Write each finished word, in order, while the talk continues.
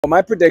Well,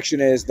 my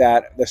prediction is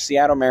that the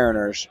Seattle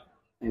Mariners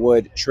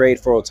would trade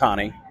for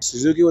Ohtani.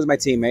 Suzuki was my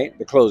teammate,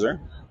 the closer,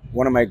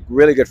 one of my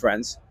really good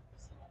friends.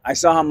 I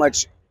saw how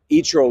much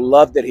Ichiro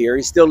loved it here.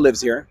 He still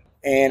lives here.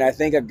 And I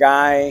think a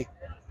guy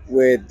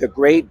with the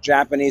great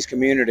Japanese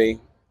community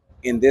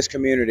in this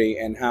community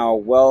and how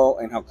well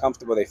and how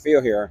comfortable they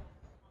feel here,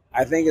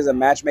 I think is a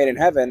match made in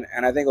heaven.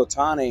 And I think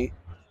Ohtani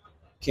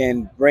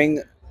can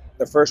bring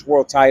the first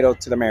world title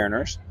to the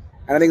Mariners.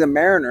 And I think the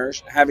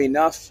Mariners have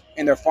enough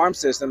in their farm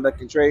system that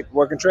can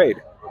work and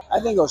trade. I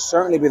think he'll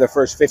certainly be the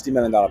first $50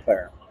 million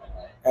player,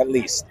 at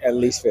least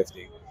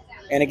 50.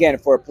 And again,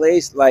 for a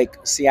place like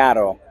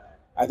Seattle,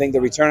 I think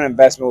the return on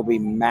investment will be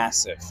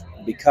massive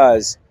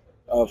because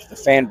of the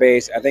fan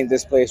base. I think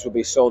this place will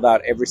be sold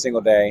out every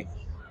single day.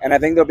 And I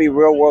think there'll be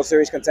real World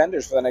Series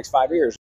contenders for the next 5 years.